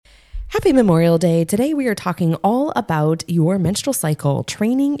Happy Memorial Day. Today we are talking all about your menstrual cycle,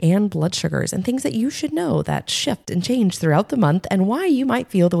 training, and blood sugars, and things that you should know that shift and change throughout the month, and why you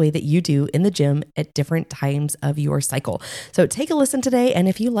might feel the way that you do in the gym at different times of your cycle. So take a listen today, and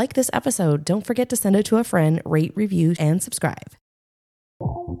if you like this episode, don't forget to send it to a friend, rate, review, and subscribe.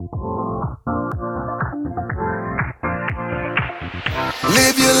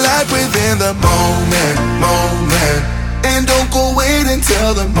 Live your life within the moment. And don't go wait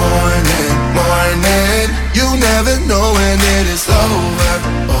until the morning. You never know when it is over.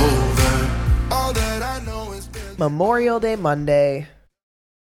 All that I know is Memorial Day Monday.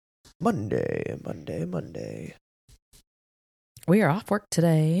 Monday. We are off work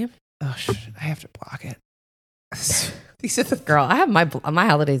today. Oh, I have to block it. These are the Girl, I have my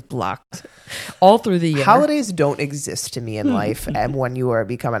holidays blocked all through the year. holidays don't exist to me in life. And when you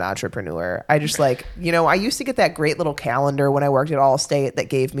become an entrepreneur, I just I used to get that great little calendar when I worked at Allstate that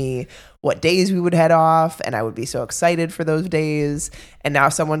gave me what days we would head off. And I would be so excited for those days. And now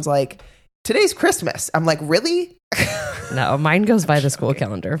someone's like, today's Christmas. I'm like, really? No, mine goes by the school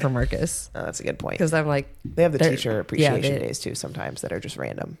calendar for Marcus. Oh, that's a good point. Because I'm like, They have the teacher appreciation days too sometimes that are just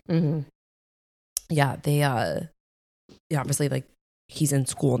random. Mm-hmm. Yeah, they obviously, like, he's in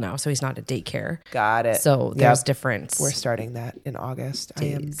school now, so he's not at daycare. Got it. So there's difference. We're starting that in August.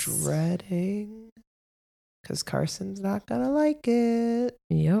 Days. I am dreading because Carson's not gonna like it.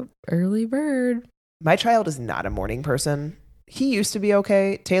 Yep, early bird. My child is not a morning person. He used to be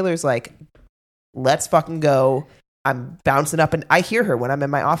okay. Taylor's like, let's fucking go. I'm bouncing up, and I hear her when I'm in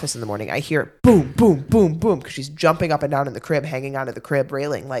my office in the morning. I hear boom, boom, boom, boom, because she's jumping up and down in the crib, hanging onto the crib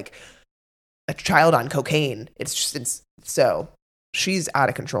railing like a child on cocaine. So she's out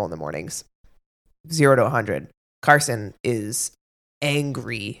of control in the mornings. 0 to 100. Carson is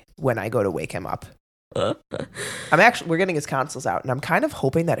angry when I go to wake him up. We're getting his tonsils out, and I'm kind of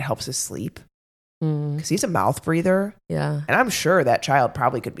hoping that it helps his sleep because he's a mouth breather. Yeah. And I'm sure that child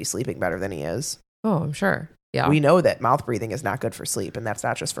probably could be sleeping better than he is. Oh, I'm sure. Yeah. We know that mouth breathing is not good for sleep, and that's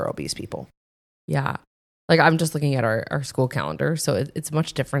not just for obese people. Yeah. Like, I'm just looking at our school calendar, so it's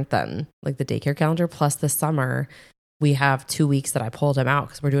much different than, like, the daycare calendar. Plus, this summer, we have 2 weeks that I pulled him out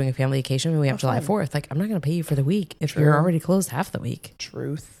because we're doing a family vacation, and we have July 4th. Like, I'm not going to pay you for the week if you're already closed half the week.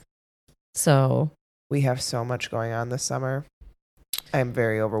 Truth. So we have so much going on this summer. I am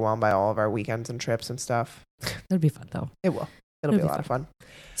very overwhelmed by all of our weekends and trips and stuff. It'll be fun, though. It will. It'll be a lot of fun.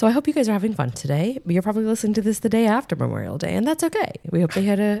 So I hope you guys are having fun today. But you're probably listening to this the day after Memorial Day, and that's okay. We hope they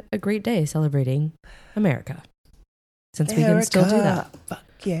had a great day celebrating America. Since we can still do that. Fuck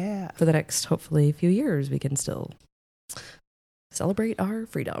yeah. For the next, hopefully, few years, we can still celebrate our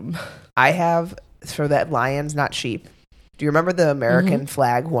freedom. I have, for that Lions, not sheep. Do you remember the American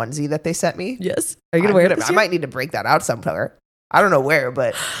flag onesie that they sent me? Yes. Are you going to wear it this I year? might need to break that out somewhere. I don't know where,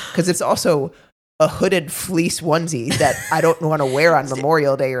 but because it's also a hooded fleece onesie that I don't want to wear on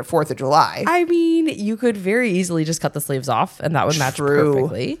Memorial Day or 4th of July. I mean, you could very easily just cut the sleeves off and that would match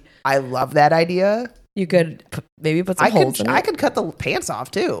perfectly. I love that idea. You could maybe put some holes in it. I could cut the pants off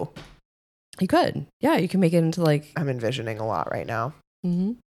too. You could. Yeah, you can make it into like... I'm envisioning a lot right now.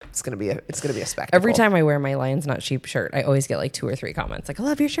 Mm-hmm. It's gonna be a spectacle. Every time I wear my Lions Not Sheep shirt, I always get like 2 or 3 comments like, I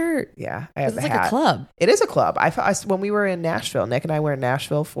love your shirt. Yeah, I have it's the like hat. a club. It is a club. When we were in Nashville, Nick and I were in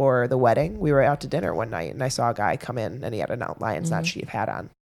Nashville for the wedding. We were out to dinner one night, and I saw a guy come in, and he had a Lions Not Sheep hat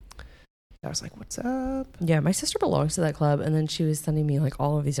on. I was like, what's up? Yeah, my sister belongs to that club, and then she was sending me like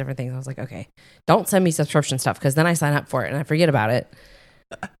all of these different things. I was like, okay, don't send me subscription stuff because then I sign up for it and I forget about it.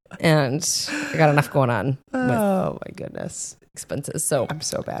 And I got enough going on. Oh my goodness. Expenses. So I'm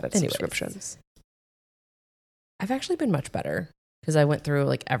so bad at subscriptions. I've actually been much better because I went through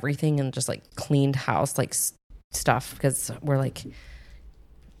like everything and just like cleaned house, like stuff because we're like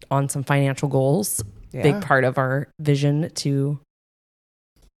on some financial goals. Yeah. Big part of our vision to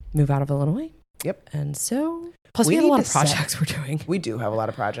move out of Illinois. Yep. And so, plus we have a lot of projects we're doing. We do have a lot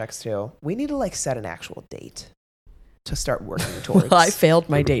of projects too. We need to like set an actual date to start working towards. Well, I failed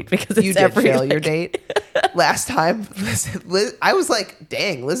my date because it's you did fail your date last time. Liz, I was like,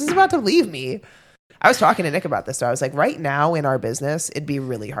 dang, Liz is about to leave me. I was talking to Nick about this. So I was like, right now in our business, it'd be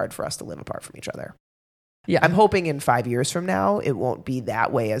really hard for us to live apart from each other. Yeah. I'm hoping in 5 years from now, it won't be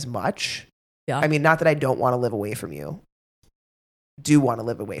that way as much. Yeah. I mean, not that I don't want to live away from you. Do want to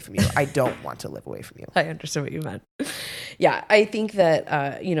live away from you. I don't want to live away from you. I understand what you meant. Yeah, I think that,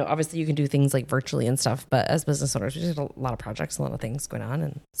 obviously you can do things like virtually and stuff, but as business owners, we just have a lot of projects, a lot of things going on.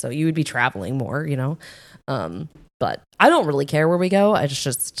 And so you would be traveling more, but I don't really care where we go. I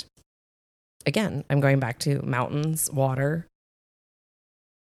just, again, I'm going back to mountains, water.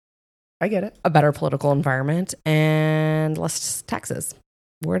 I get it. A better political environment and less taxes.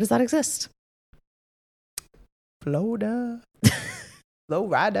 Where does that exist? Florida.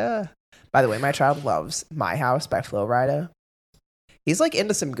 Florida. By the way, my child loves My House by Flo Rida. He's like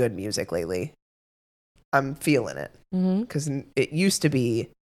into some good music lately. I'm feeling it. Because it used to be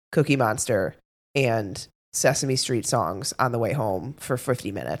Cookie Monster and Sesame Street songs on the way home for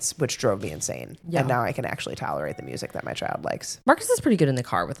 50 minutes, which drove me insane. Yeah. And now I can actually tolerate the music that my child likes. Marcus is pretty good in the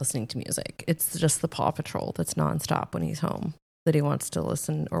car with listening to music. It's just the Paw Patrol that's nonstop when he's home that he wants to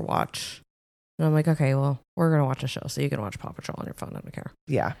listen or watch. And I'm like, okay, well, we're going to watch a show, so you can watch Paw Patrol on your phone. I don't care.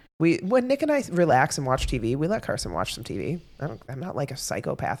 Yeah. When Nick and I relax and watch TV, we let Carson watch some TV. I'm not like a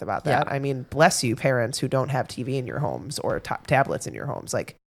psychopath about that. Yeah. I mean, bless you, parents who don't have TV in your homes or tablets in your homes.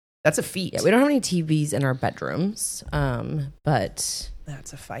 Like, that's a feat. Yeah, we don't have any TVs in our bedrooms, but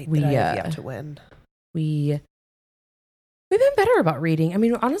that's a fight that I have yet to win. We've been better about reading. I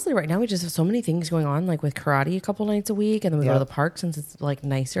mean, honestly, right now we just have so many things going on, like with karate a couple nights a week, and then we go to the park since it's like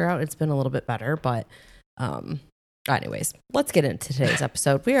nicer out. It's been a little bit better, but anyways, let's get into today's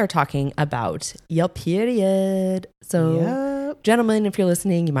episode. We are talking about your period. So, gentlemen, if you're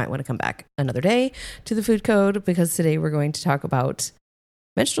listening, you might want to come back another day to the food code, because today we're going to talk about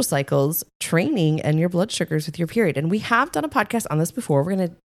menstrual cycles, training, and your blood sugars with your period. And we have done a podcast on this before. We're going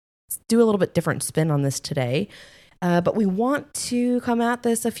to do a little bit different spin on this today. But we want to come at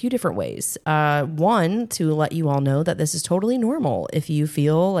this a few different ways. One, to let you all know that this is totally normal. If you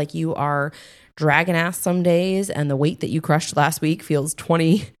feel like you are dragging ass some days and the weight that you crushed last week feels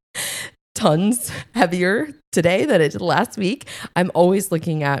 20 tons heavier today than it did last week, I'm always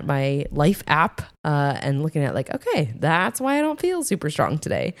looking at my Life app and looking at like, okay, that's why I don't feel super strong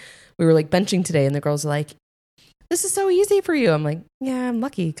today. We were like benching today and the girls are like, this is so easy for you. I'm like, yeah, I'm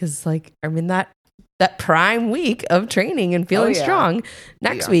lucky because like I'm in that prime week of training and feeling strong.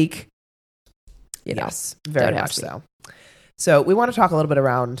 Next week, yes, very much so. So we want to talk a little bit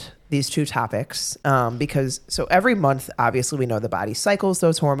around these two topics because every month, obviously, we know the body cycles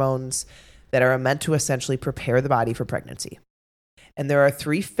those hormones that are meant to essentially prepare the body for pregnancy. And there are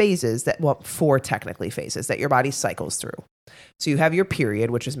four technically phases that your body cycles through. So you have your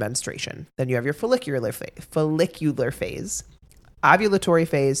period, which is menstruation. Then you have your follicular phase, ovulatory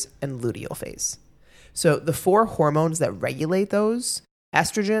phase, and luteal phase. So the four hormones that regulate those: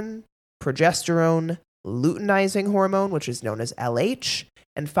 estrogen, progesterone, luteinizing hormone, which is known as LH,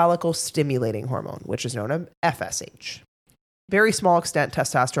 and follicle stimulating hormone, which is known as FSH. Very small extent,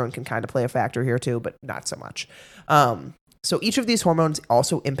 testosterone can kind of play a factor here too, but not so much. So each of these hormones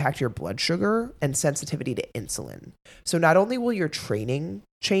also impact your blood sugar and sensitivity to insulin. So not only will your training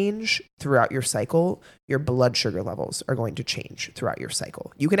change throughout your cycle, your blood sugar levels are going to change throughout your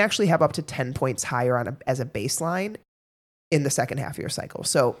cycle. You can actually have up to 10 points higher as a baseline in the second half of your cycle.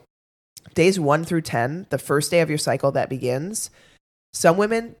 So days 1 through 10, the first day of your cycle that begins, some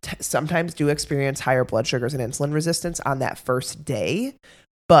women sometimes do experience higher blood sugars and insulin resistance on that first day,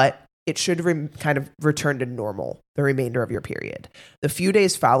 but it should kind of return to normal the remainder of your period. The few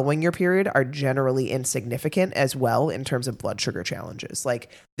days following your period are generally insignificant as well in terms of blood sugar challenges.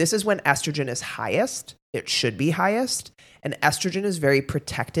 Like, this is when estrogen is highest. It should be highest. And estrogen is very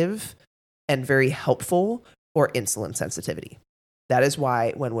protective and very helpful for insulin sensitivity. That is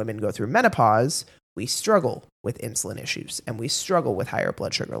why when women go through menopause, we struggle with insulin issues and we struggle with higher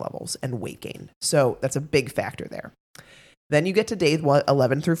blood sugar levels and weight gain. So that's a big factor there. Then you get to day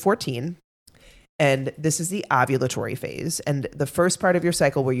 11 through 14, and this is the ovulatory phase, and the first part of your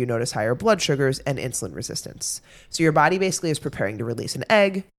cycle where you notice higher blood sugars and insulin resistance. So your body basically is preparing to release an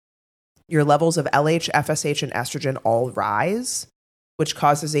egg. Your levels of LH, FSH, and estrogen all rise, which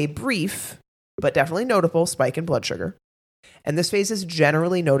causes a brief, but definitely notable spike in blood sugar. And this phase is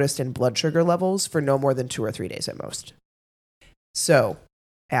generally noticed in blood sugar levels for no more than 2 or 3 days at most. So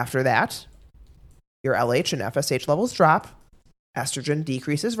after that, your LH and FSH levels drop. Estrogen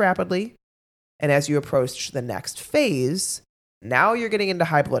decreases rapidly. And as you approach the next phase, now you're getting into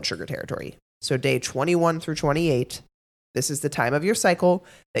high blood sugar territory. So day 21 through 28, this is the time of your cycle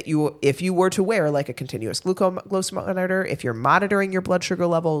that if you were to wear like a continuous glucose monitor, if you're monitoring your blood sugar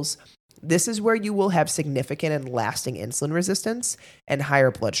levels, this is where you will have significant and lasting insulin resistance and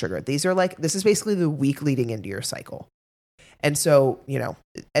higher blood sugar. This is basically the week leading into your cycle. And so,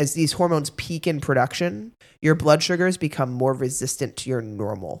 as these hormones peak in production, your blood sugars become more resistant to your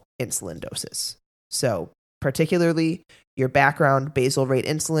normal insulin doses. So particularly your background basal rate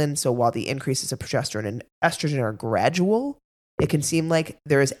insulin. So while the increases of progesterone and estrogen are gradual, it can seem like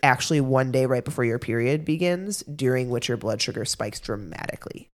there is actually one day right before your period begins during which your blood sugar spikes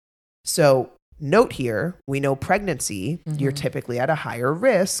dramatically. So note here, we know pregnancy, you're typically at a higher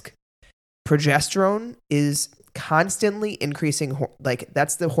risk. Progesterone is constantly increasing, like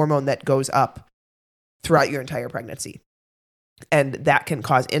that's the hormone that goes up throughout your entire pregnancy. And that can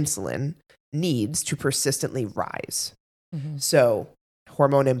cause insulin needs to persistently rise. So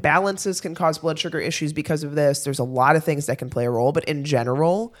hormone imbalances can cause blood sugar issues because of this. There's a lot of things that can play a role, but in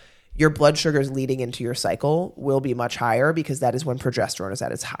general, your blood sugars leading into your cycle will be much higher because that is when progesterone is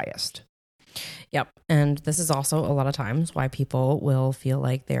at its highest. Yep. And this is also a lot of times why people will feel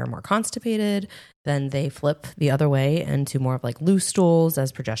like they're more constipated, then they flip the other way into more of like loose stools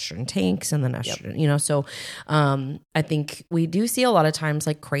as progesterone tanks and then estrogen, you know? So I think we do see a lot of times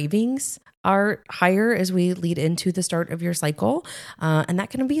like cravings are higher as we lead into the start of your cycle. And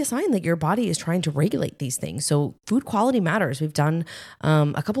that can be a sign that your body is trying to regulate these things. So food quality matters. We've done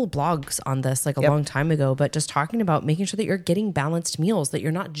a couple of blogs on this like a long time ago, but just talking about making sure that you're getting balanced meals, that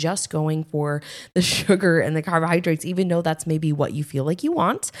you're not just going for the sugar and the carbohydrates, even though that's maybe what you feel like you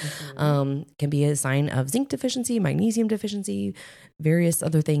want. Can be a sign of zinc deficiency, magnesium deficiency, various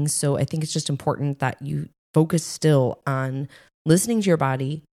other things. So I think it's just important that you focus still on listening to your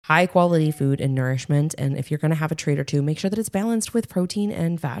body, high quality food and nourishment. And if you're going to have a treat or two, make sure that it's balanced with protein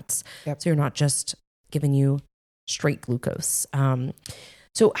and fats. So you're not just giving you straight glucose.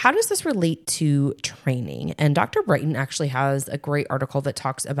 So how does this relate to training? And Dr. Brighton actually has a great article that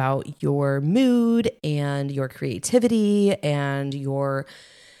talks about your mood and your creativity and your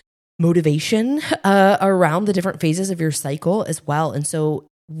motivation around the different phases of your cycle as well. And so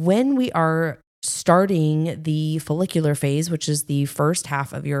when we are starting the follicular phase, which is the first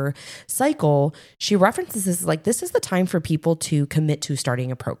half of your cycle, she references this like, this is the time for people to commit to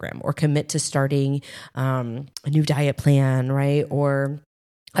starting a program or commit to starting a new diet plan, right? Or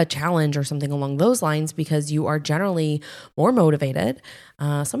a challenge or something along those lines, because you are generally more motivated.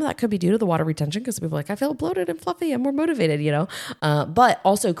 Some of that could be due to the water retention because people are like, I feel bloated and fluffy. I'm more motivated, you know, but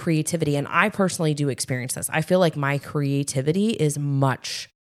also creativity. And I personally do experience this. I feel like my creativity is much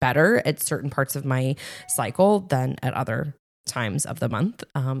better at certain parts of my cycle than at other times of the month.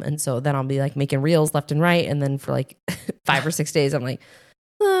 And so then I'll be like making reels left and right. And then for like 5 or 6 days, I'm like,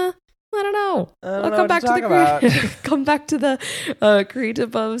 I don't know. I'll come back to the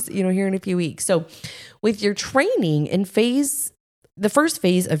creative buzz, you know, here in a few weeks. So with your training in the first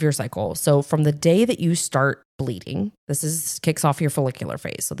phase of your cycle, so from the day that you start bleeding, kicks off your follicular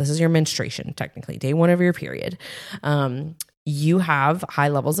phase. So this is your menstruation, technically, day 1 of your period. You have high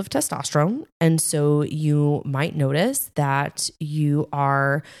levels of testosterone. And so you might notice that you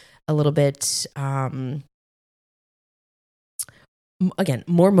are a little bit, again,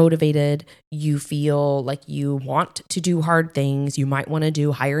 more motivated. You feel like you want to do hard things. You might want to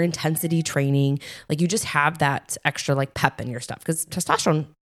do higher intensity training. Like you just have that extra like pep in your stuff because testosterone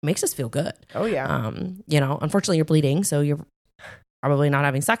makes us feel good. Oh yeah. You know, unfortunately you're bleeding, so you're probably not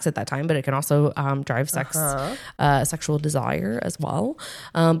having sex at that time, but it can also drive sexual desire as well.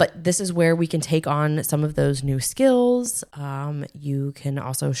 But this is where we can take on some of those new skills. You can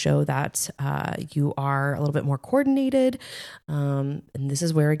also show that you are a little bit more coordinated. And this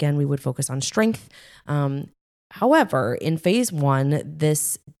is where, again, we would focus on strength. However, in phase 1,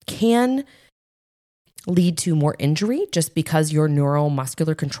 this can lead to more injury just because your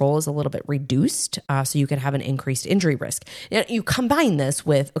neuromuscular control is a little bit reduced. So you can have an increased injury risk. Now, you combine this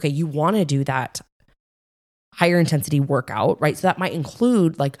with, okay, you want to do that higher intensity workout, right? So that might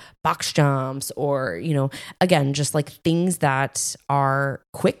include like box jumps or, you know, again, just like things that are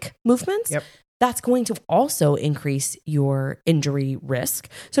quick movements. Yep. That's going to also increase your injury risk.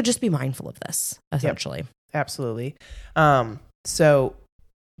 So just be mindful of this, essentially. Yep. Absolutely. So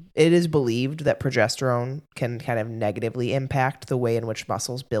it is believed that progesterone can kind of negatively impact the way in which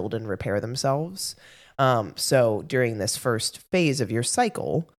muscles build and repair themselves. So during this first phase of your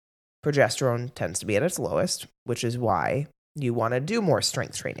cycle, progesterone tends to be at its lowest, which is why you want to do more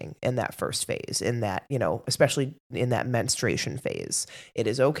strength training in that first phase, in that, you know, especially in that menstruation phase. It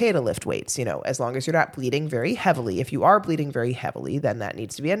is okay to lift weights, you know, as long as you're not bleeding very heavily. If you are bleeding very heavily, then that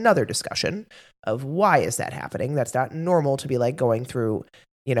needs to be another discussion of why is that happening. That's not normal to be like going through,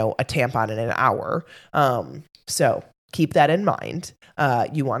 you know, a tampon in an hour. So keep that in mind.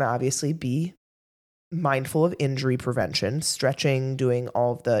 You want to obviously be mindful of injury prevention, stretching, doing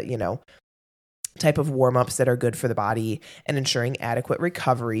all of the, you know, type of warm-ups that are good for the body, and ensuring adequate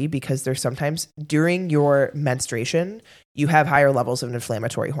recovery, because there's sometimes during your menstruation, you have higher levels of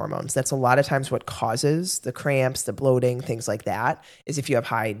inflammatory hormones. That's a lot of times what causes the cramps, the bloating, things like that, is if you have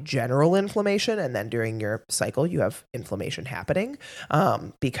high general inflammation, and then during your cycle, you have inflammation happening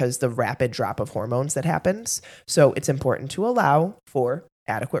because the rapid drop of hormones that happens. So it's important to allow for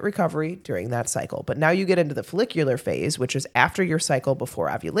adequate recovery during that cycle. But now you get into the follicular phase, which is after your cycle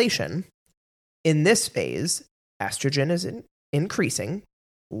before ovulation. In this phase, estrogen is increasing,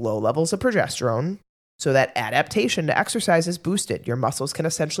 low levels of progesterone. So that adaptation to exercise is boosted. Your muscles can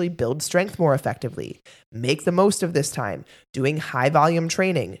essentially build strength more effectively. Make the most of this time. Doing high volume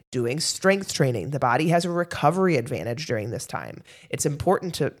training, doing strength training. The body has a recovery advantage during this time. It's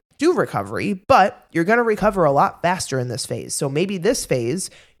important to do recovery, but you're going to recover a lot faster in this phase. So maybe this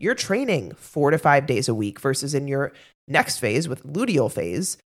phase, you're training 4 to 5 days a week versus in your next phase with luteal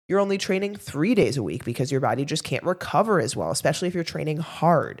phase, you're only training 3 days a week because your body just can't recover as well, especially if you're training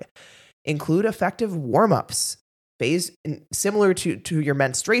hard. Include effective warm-ups. Phase similar to your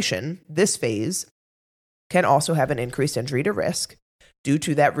menstruation, this phase can also have an increased injury to risk due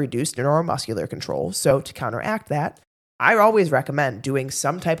to that reduced neuromuscular control. So to counteract that, I always recommend doing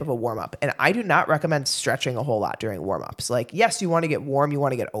some type of a warm-up. And I do not recommend stretching a whole lot during warm-ups. Like, yes, you want to get warm, you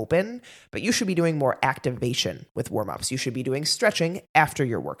want to get open, but you should be doing more activation with warm-ups. You should be doing stretching after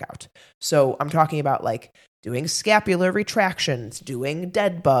your workout. So I'm talking about like doing scapular retractions, doing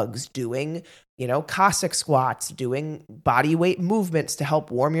dead bugs, doing, Cossack squats, doing body weight movements to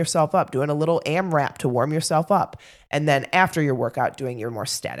help warm yourself up, doing a little AMRAP to warm yourself up. And then after your workout, doing your more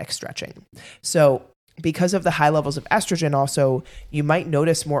static stretching. So because of the high levels of estrogen also, you might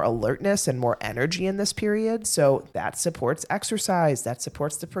notice more alertness and more energy in this period. So that supports exercise. That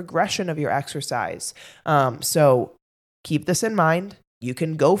supports the progression of your exercise. So keep this in mind. You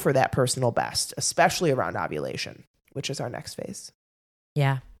can go for that personal best, especially around ovulation, which is our next phase.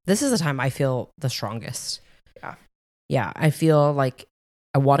 Yeah. This is the time I feel the strongest. Yeah. Yeah. I feel like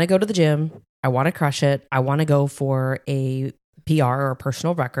I want to go to the gym. I want to crush it. I want to go for a PR or a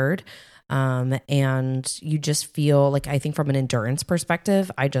personal record. And you just feel like, I think from an endurance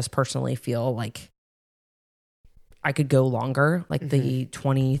perspective, I just personally feel like I could go longer. Like the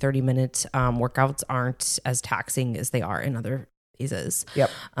 20, 30 minute workouts aren't as taxing as they are in other phases.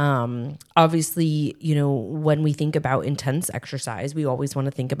 Yep. Obviously, when we think about intense exercise, we always want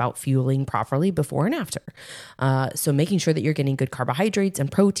to think about fueling properly before and after. So making sure that you're getting good carbohydrates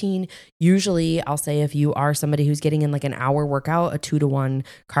and protein. Usually I'll say if you are somebody who's getting in like an hour workout, a 2-to-1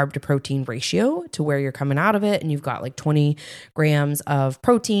 carb to protein ratio to where you're coming out of it and you've got like 20 grams of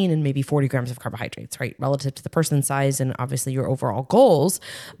protein and maybe 40 grams of carbohydrates, right? Relative to the person's size and obviously your overall goals,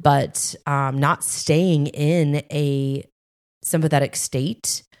 but not staying in a sympathetic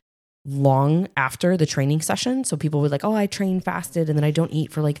state long after the training session. So people would like, oh, I train fasted and then I don't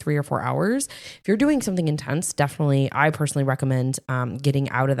eat for like 3 or 4 hours. If you're doing something intense, definitely, I personally recommend getting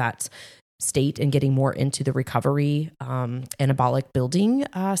out of that state and getting more into the recovery, anabolic building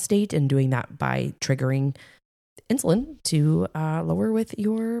state and doing that by triggering insulin to lower with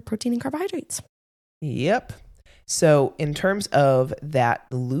your protein and carbohydrates. Yep. So in terms of that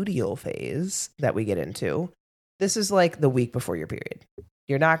luteal phase that we get into, this is like the week before your period.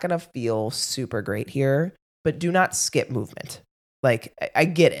 You're not going to feel super great here, but do not skip movement. Like, I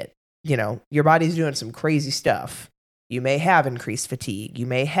get it. Your body's doing some crazy stuff. You may have increased fatigue. You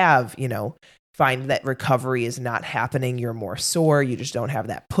may have, find that recovery is not happening. You're more sore. You just don't have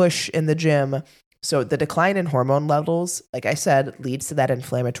that push in the gym. So the decline in hormone levels, like I said, leads to that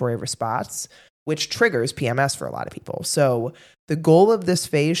inflammatory response, which triggers PMS for a lot of people. So the goal of this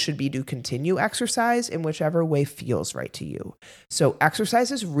phase should be to continue exercise in whichever way feels right to you. So exercise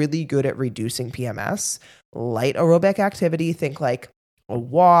is really good at reducing PMS. Light aerobic activity, think like a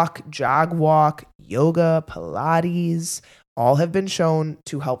walk, jog walk, yoga, Pilates, all have been shown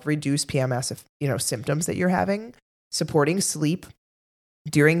to help reduce PMS, symptoms that you're having. Supporting sleep.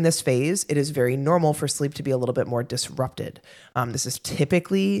 During this phase, it is very normal for sleep to be a little bit more disrupted. This is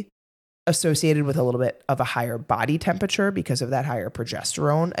typically associated with a little bit of a higher body temperature because of that higher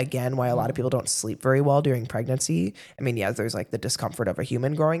progesterone. Again, why a lot of people don't sleep very well during pregnancy. I mean, yeah, there's like the discomfort of a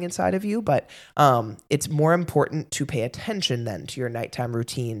human growing inside of you, but it's more important to pay attention then to your nighttime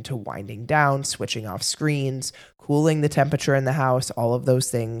routine, to winding down, switching off screens, cooling the temperature in the house, all of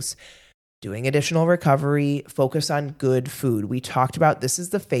those things. Doing additional recovery, focus on good food. We talked about this is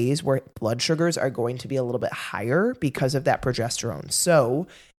the phase where blood sugars are going to be a little bit higher because of that progesterone. So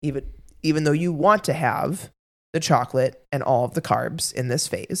even though you want to have the chocolate and all of the carbs in this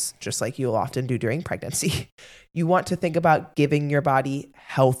phase, just like you'll often do during pregnancy, you want to think about giving your body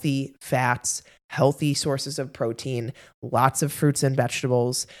healthy fats, healthy sources of protein, lots of fruits and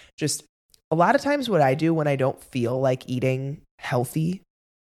vegetables. Just a lot of times what I do when I don't feel like eating healthy,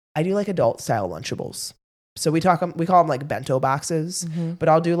 I do like adult style Lunchables. So we call them like bento boxes, but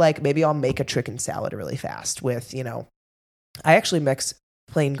I'll do like, maybe I'll make a chicken salad really fast with, I actually mix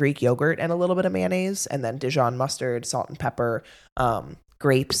plain Greek yogurt and a little bit of mayonnaise and then Dijon mustard, salt and pepper,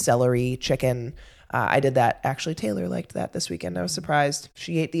 grapes, celery, chicken. I did that. Actually, Taylor liked that this weekend. I was surprised.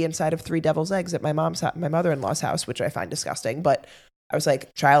 She ate the inside of 3 devil's eggs at my mother-in-law's house, which I find disgusting. But I was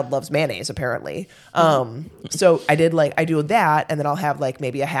like, child loves mayonnaise, apparently. So I do that, and then I'll have like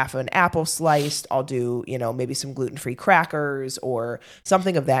maybe a half of an apple sliced. I'll do, maybe some gluten-free crackers or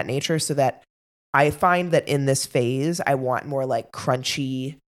something of that nature, so that I find that in this phase, I want more like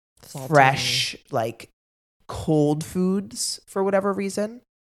crunchy, Salty. fresh, like cold foods for whatever reason.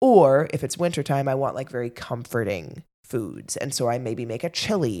 Or if it's wintertime, I want like very comforting foods. And so I maybe make a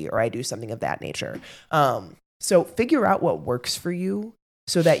chili or I do something of that nature. So figure out what works for you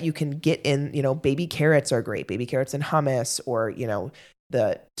so that you can get in, baby carrots are great. Baby carrots and hummus, or,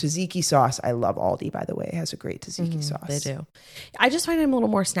 the tzatziki sauce. I love Aldi, by the way. It has a great tzatziki sauce. They do. I just find I'm a little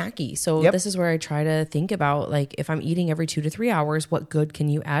more snacky. So this is where I try to think about, like, if I'm eating every 2 to 3 hours, what good can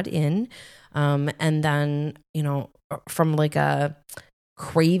you add in? And then, from like a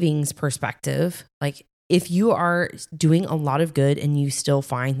cravings perspective, like, if you are doing a lot of good and you still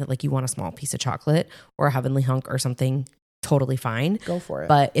find that like you want a small piece of chocolate or a heavenly hunk or something, totally fine. Go for it.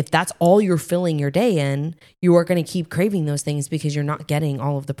 But if that's all you're filling your day in, you are going to keep craving those things because you're not getting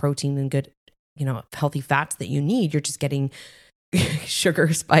all of the protein and good, healthy fats that you need. You're just getting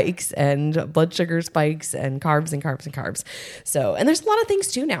sugar spikes and blood sugar spikes and carbs and carbs and carbs. So, and there's a lot of things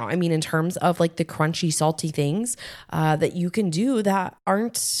too now. I mean, in terms of like the crunchy, salty things that you can do that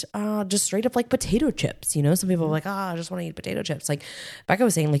aren't just straight up like potato chips. Some people are like, I just want to eat potato chips. Like Becca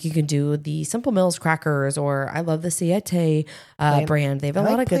was saying, like you can do the Simple Mills crackers, or I love the Siete brand. They have a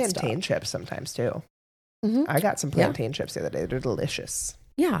lot of good stuff. Plantain chips sometimes too. I got some plantain chips the other day. They're delicious.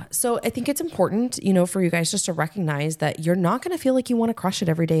 Yeah. So I think it's important, for you guys just to recognize that you're not going to feel like you want to crush it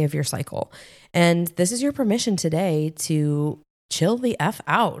every day of your cycle. And this is your permission today to chill the F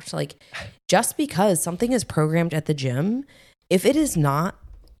out. Like, just because something is programmed at the gym, if it is not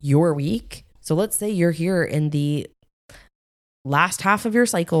your week, so let's say you're here in the last half of your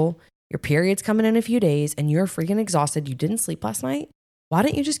cycle, your period's coming in a few days, and you're freaking exhausted, you didn't sleep last night, why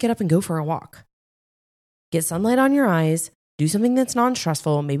don't you just get up and go for a walk? Get sunlight on your eyes. Do something that's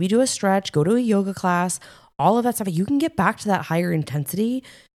non-stressful, maybe do a stretch, go to a yoga class, all of that stuff. You can get back to that higher intensity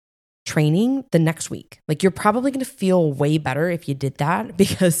training the next week. Like, you're probably going to feel way better if you did that,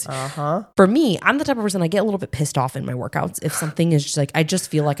 because for me, I'm the type of person, I get a little bit pissed off in my workouts if something is just like, I just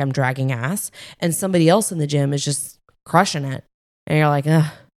feel like I'm dragging ass and somebody else in the gym is just crushing it. And you're like,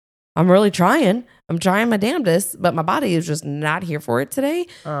 I'm really trying. I'm trying my damnedest, but my body is just not here for it today.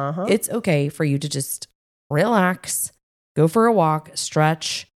 It's okay for you to just relax, go for a walk,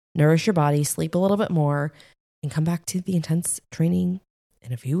 stretch, nourish your body, sleep a little bit more, and come back to the intense training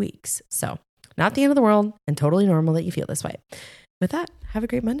in a few weeks. So, not the end of the world, and totally normal that you feel this way. With that, have a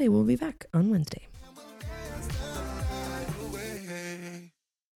great Monday. We'll be back on Wednesday.